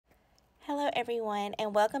Hello everyone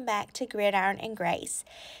and welcome back to Gridiron and Grace.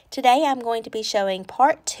 Today I'm going to be showing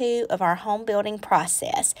part 2 of our home building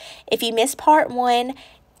process. If you missed part 1,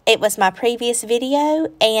 it was my previous video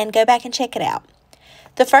and go back and check it out.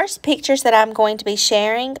 The first pictures that I'm going to be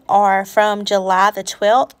sharing are from July the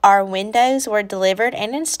 12th. Our windows were delivered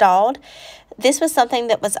and installed. This was something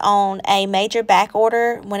that was on a major back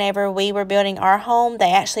order whenever we were building our home.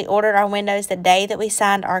 They actually ordered our windows the day that we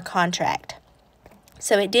signed our contract.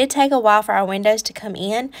 So it did take a while for our windows to come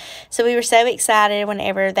in. So we were so excited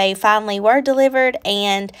whenever they finally were delivered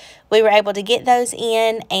and we were able to get those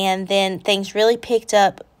in, and then things really picked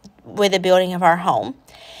up with the building of our home.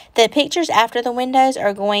 The pictures after the windows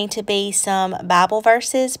are going to be some Bible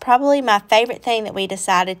verses. Probably my favorite thing that we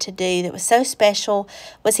decided to do that was so special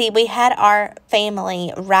was we had our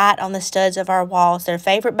family write on the studs of our walls their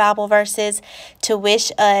favorite Bible verses to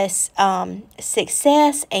wish us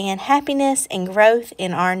success and happiness and growth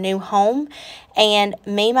in our new home. And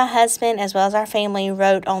me, my husband, as well as our family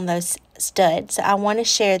wrote on those studs. So I want to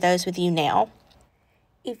share those with you now.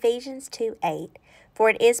 Ephesians 2:8. For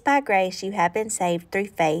it is by grace you have been saved through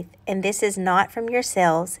faith, and this is not from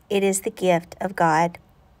yourselves, it is the gift of God.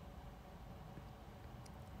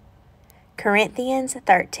 Corinthians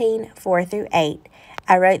 13:4-8.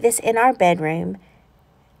 I wrote this in our bedroom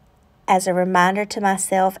as a reminder to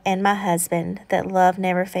myself and my husband that love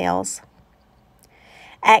never fails.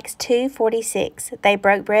 Acts 2:46. They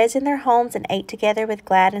broke breads in their homes and ate together with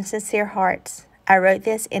glad and sincere hearts. I wrote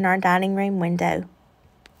this in our dining room window.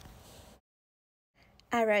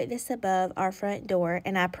 I wrote this above our front door,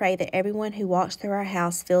 and I pray that everyone who walks through our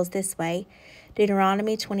house feels this way.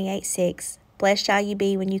 Deuteronomy 28:6. Blessed shall you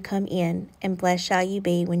be when you come in, and blessed shall you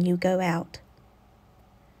be when you go out.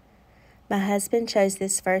 My husband chose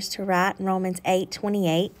this verse to write in Romans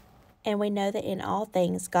 8:28, and we know that in all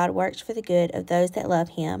things God works for the good of those that love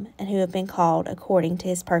him and who have been called according to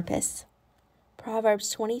his purpose. Proverbs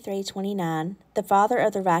 23:29. The father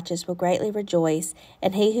of the righteous will greatly rejoice,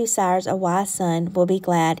 and he who sires a wise son will be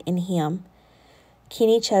glad in him.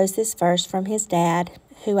 Kenny chose this verse from his dad,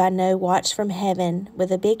 who I know watched from heaven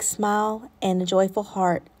with a big smile and a joyful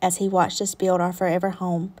heart as he watched us build our forever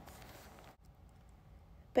home.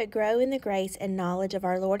 But grow in the grace and knowledge of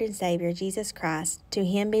our Lord and Savior Jesus Christ. To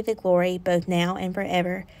him be the glory both now and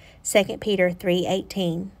forever. 2 Peter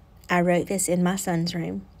 3:18. I wrote this in my son's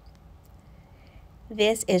room.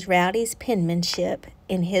 This is Rowdy's penmanship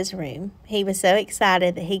in his room. He was so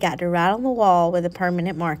excited that he got to write on the wall with a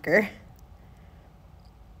permanent marker.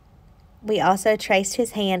 We also traced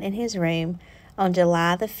his hand in his room on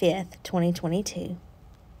July the 5th, 2022.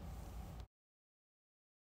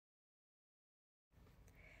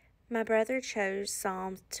 My brother chose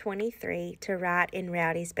Psalm 23 to write in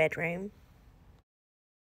Rowdy's bedroom.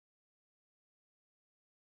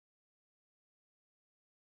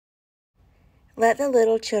 Let the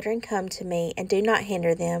little children come to me, and do not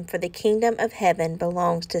hinder them, for the kingdom of heaven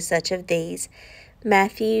belongs to such of these.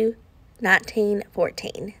 Matthew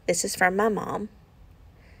 19:14. This is from my mom.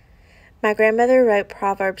 My grandmother wrote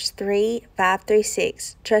Proverbs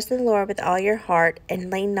 3:5-6. Trust in the Lord with all your heart, and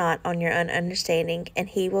lean not on your own understanding, and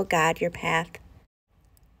he will guide your path.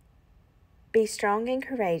 Be strong and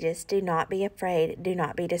courageous. Do not be afraid. Do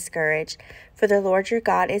not be discouraged, for the Lord your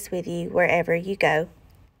God is with you wherever you go.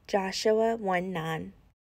 Joshua 1:9.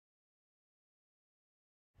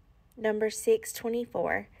 Numbers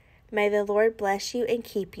 6:24. May the Lord bless you and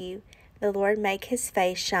keep you. The Lord make his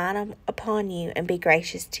face shine upon you and be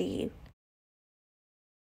gracious to you.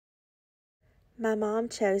 My mom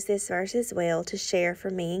chose this verse as well to share for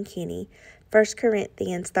me and Kenny. 1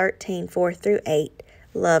 Corinthians 13:4-8.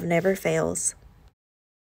 Love never fails.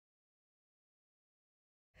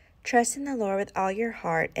 Trust in the Lord with all your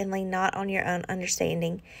heart, and lean not on your own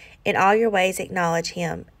understanding. In all your ways acknowledge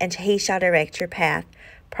him, and he shall direct your path.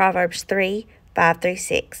 Proverbs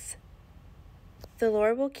 3:5-6. The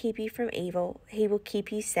Lord will keep you from evil. He will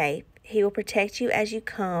keep you safe. He will protect you as you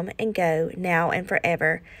come and go, now and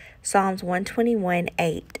forever. Psalms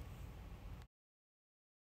 121:8.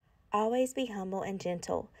 Always be humble and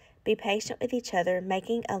gentle. Be patient with each other,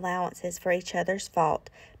 making allowances for each other's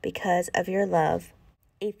fault because of your love.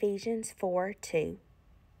 Ephesians 4:2.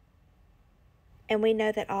 And we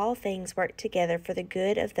know that all things work together for the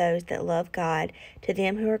good of those that love God, to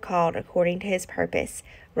them who are called according to his purpose.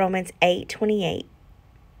 Romans 8:28.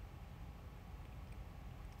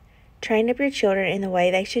 Train up your children in the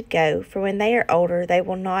way they should go, for when they are older they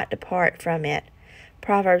will not depart from it.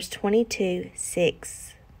 Proverbs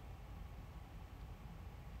 22:6.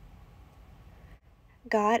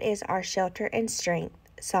 God is our shelter and strength.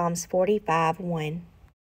 Psalms 45:1.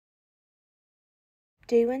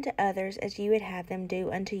 Do unto others as you would have them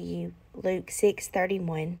do unto you. Luke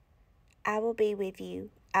 6:31. I will be with you.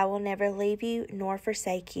 I will never leave you nor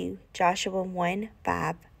forsake you. Joshua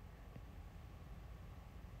 1:5.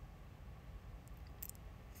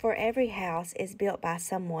 For every house is built by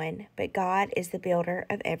someone, but God is the builder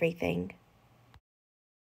of everything.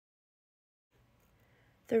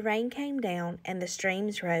 The rain came down, and the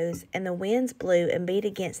streams rose, and the winds blew and beat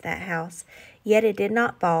against that house. Yet it did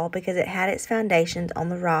not fall, because it had its foundations on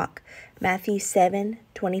the rock. Matthew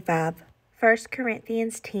 7:25. 1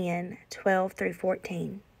 Corinthians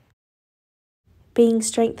 10:12-14. Being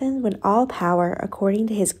strengthened with all power according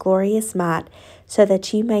to his glorious might, so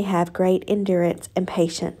that you may have great endurance and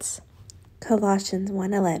patience. Colossians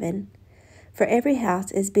 1:11. For every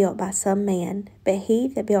house is built by some man, but he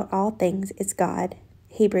that built all things is God.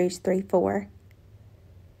 Hebrews 3:4.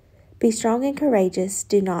 Be strong and courageous.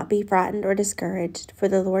 Do not be frightened or discouraged, for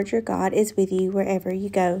the Lord your God is with you wherever you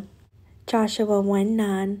go. Joshua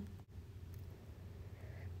 1:9.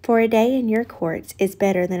 For a day in your courts is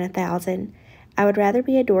better than 1,000. I would rather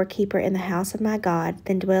be a doorkeeper in the house of my God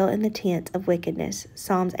than dwell in the tents of wickedness.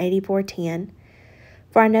 Psalms 84:10.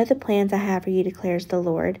 For I know the plans I have for you, declares the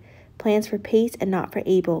Lord, plans for peace and not for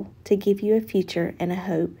evil, to give you a future and a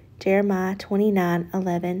hope. Jeremiah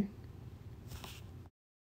 29:11.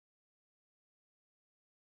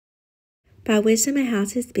 By wisdom a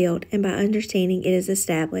house is built, and by understanding it is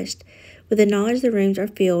established. With the knowledge the rooms are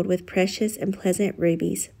filled with precious and pleasant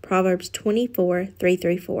rubies. Proverbs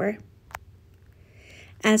 24:3-4.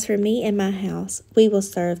 As for me and my house, we will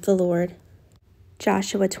serve the Lord.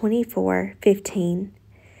 Joshua 24:15.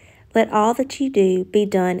 Let all that you do be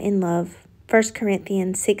done in love. 1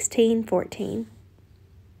 Corinthians 16:14.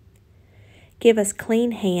 Give us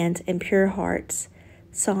clean hands and pure hearts.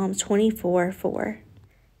 Psalms 24:4.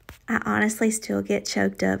 I honestly still get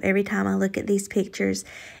choked up every time I look at these pictures,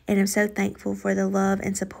 and I'm so thankful for the love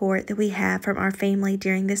and support that we have from our family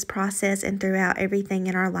during this process and throughout everything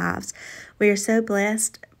in our lives. We are so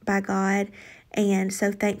blessed by God and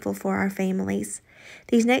so thankful for our families.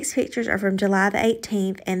 These next pictures are from July the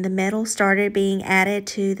 18th, and the metal started being added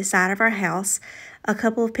to the side of our house. A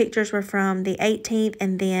couple of pictures were from the 18th,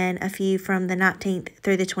 and then a few from the 19th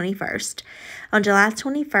through the 21st. On July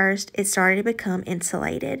 21st, it started to become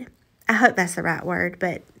insulated. I hope that's the right word,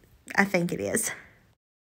 but I think it is.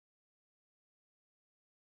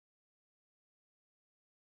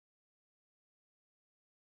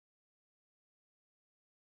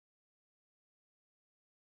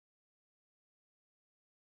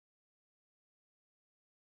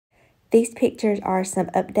 These pictures are some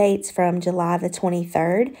updates from July the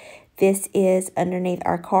 23rd. This is underneath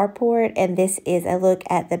our carport, and this is a look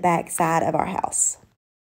at the back side of our house.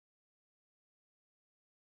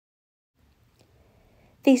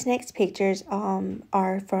 These next pictures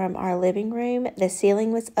are from our living room. The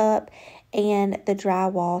ceiling was up and the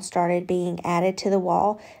drywall started being added to the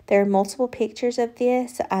wall. There are multiple pictures of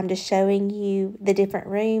this. I'm just showing you the different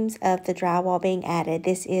rooms of the drywall being added.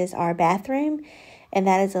 This is our bathroom, and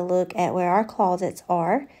that is a look at where our closets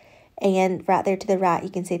are. And right there to the right,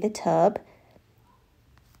 you can see the tub.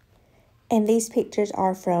 And these pictures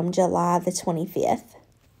are from July the 25th.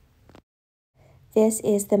 This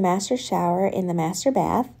is the master shower in the master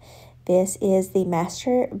bath. This is the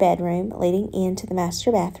master bedroom leading into the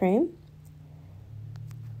master bathroom.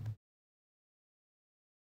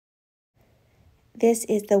 This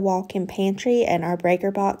is the walk-in pantry, and our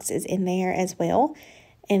breaker box is in there as well.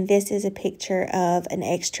 And this is a picture of an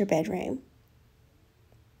extra bedroom.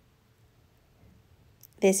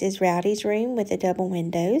 This is Rowdy's room with the double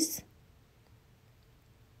windows.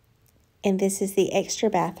 And this is the extra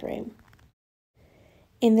bathroom.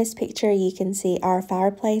 In this picture, you can see our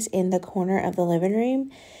fireplace in the corner of the living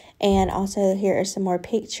room. And also here are some more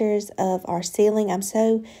pictures of our ceiling. I'm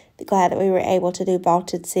so glad that we were able to do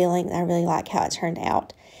vaulted ceiling. I really like how it turned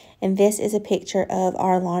out. And this is a picture of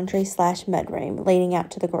our laundry/mudroom leading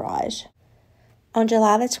out to the garage. On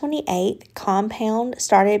July the 28th, compound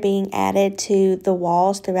started being added to the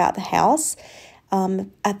walls throughout the house.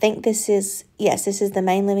 I think this is the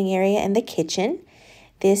main living area and the kitchen.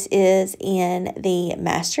 This is in the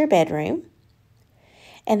master bedroom.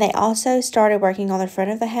 And they also started working on the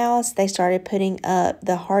front of the house. They started putting up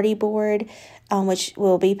the hardy board, which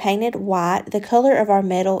will be painted white. The color of our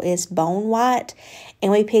metal is bone white,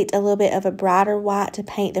 and we picked a little bit of a brighter white to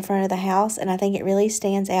paint the front of the house, and I think it really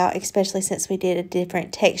stands out, especially since we did a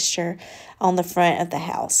different texture on the front of the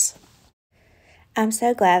house. I'm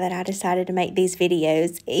so glad that I decided to make these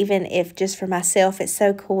videos, even if just for myself. It's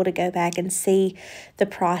so cool to go back and see the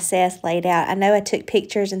process laid out. I know I took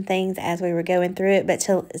pictures and things as we were going through it, but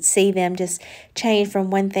to see them just change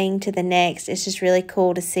from one thing to the next, it's just really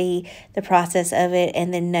cool to see the process of it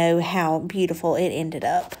and then know how beautiful it ended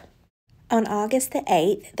up. On August the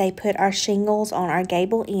 8th, they put our shingles on our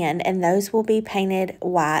gable end, and those will be painted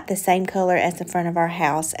white, the same color as the front of our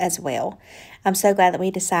house as well. I'm so glad that we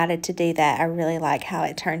decided to do that. I really like how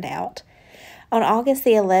it turned out. On August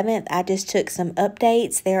the 11th, I just took some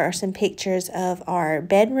updates. There are some pictures of our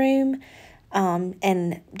bedroom,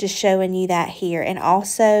 and just showing you that here. And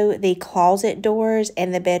also the closet doors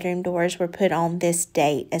and the bedroom doors were put on this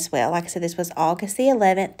date as well. Like I said, this was August the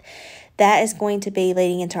 11th. That is going to be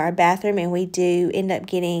leading into our bathroom, and we do end up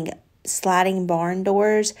getting sliding barn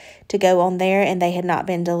doors to go on there, and they had not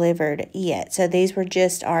been delivered yet. So these were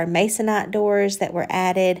just our masonite doors that were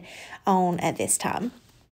added on at this time.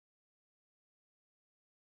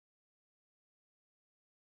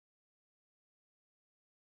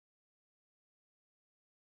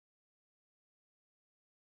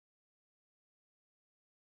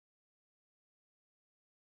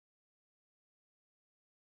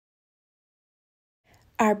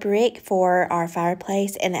 Our brick for our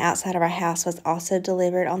fireplace and the outside of our house was also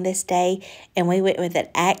delivered on this day, and we went with an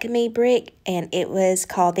Acme brick, and it was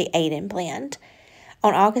called the Aiden blend.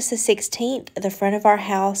 On August the 16th, the front of our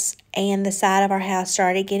house and the side of our house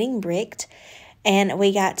started getting bricked, and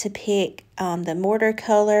we got to pick the mortar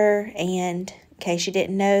color. And in case you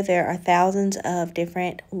didn't know, there are thousands of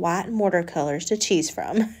different white mortar colors to choose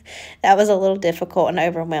from. That was a little difficult and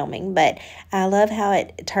overwhelming, but I love how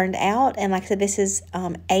it turned out. And like I said, this is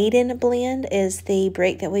Aiden blend is the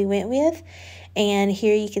brick that we went with. And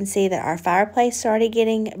here you can see that our fireplace started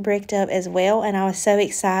getting bricked up as well, and I was so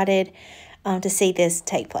excited to see this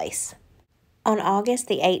take place. On August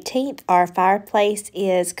the 18th, our fireplace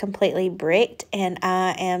is completely bricked, and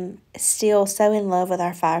I am still so in love with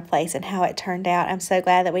our fireplace and how it turned out. I'm so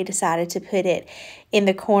glad that we decided to put it in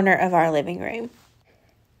the corner of our living room.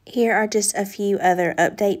 Here are just a few other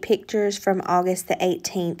update pictures from August the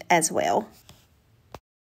 18th as well.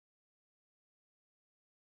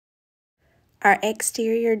 Our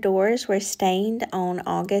exterior doors were stained on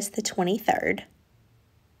August the 23rd.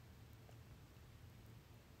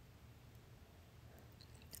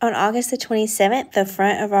 On August the 27th, the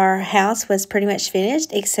front of our house was pretty much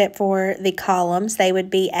finished except for the columns. They would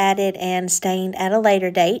be added and stained at a later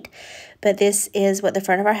date. But this is what the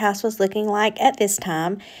front of our house was looking like at this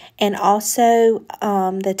time. And also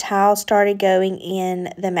the tile started going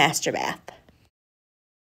in the master bath.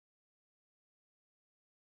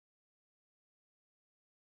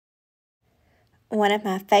 One of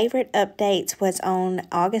my favorite updates was on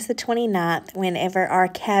August the 29th whenever our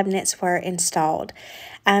cabinets were installed.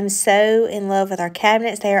 I'm so in love with our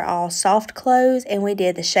cabinets. They are all soft close, and we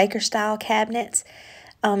did the shaker style cabinets.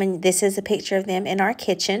 And this is a picture of them in our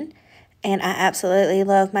kitchen. And I absolutely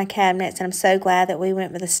love my cabinets, and I'm so glad that we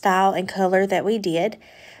went with the style and color that we did.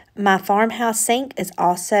 My farmhouse sink is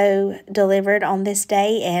also delivered on this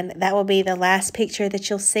day, and that will be the last picture that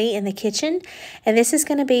you'll see in the kitchen. And this is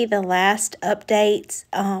going to be the last updates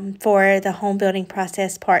for the home building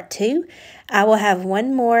process part 2. I will have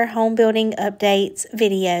one more home building updates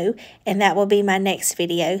video, and that will be my next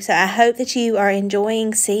video. So I hope that you are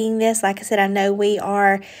enjoying seeing this. Like I said, I know we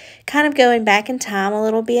are kind of going back in time a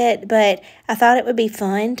little bit, but I thought it would be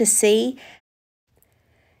fun to see.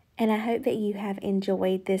 And I hope that you have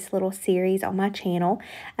enjoyed this little series on my channel.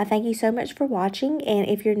 I thank you so much for watching. And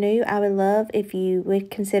if you're new, I would love if you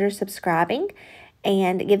would consider subscribing.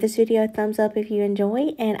 And give this video a thumbs up if you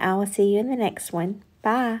enjoy. And I will see you in the next one.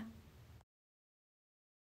 Bye.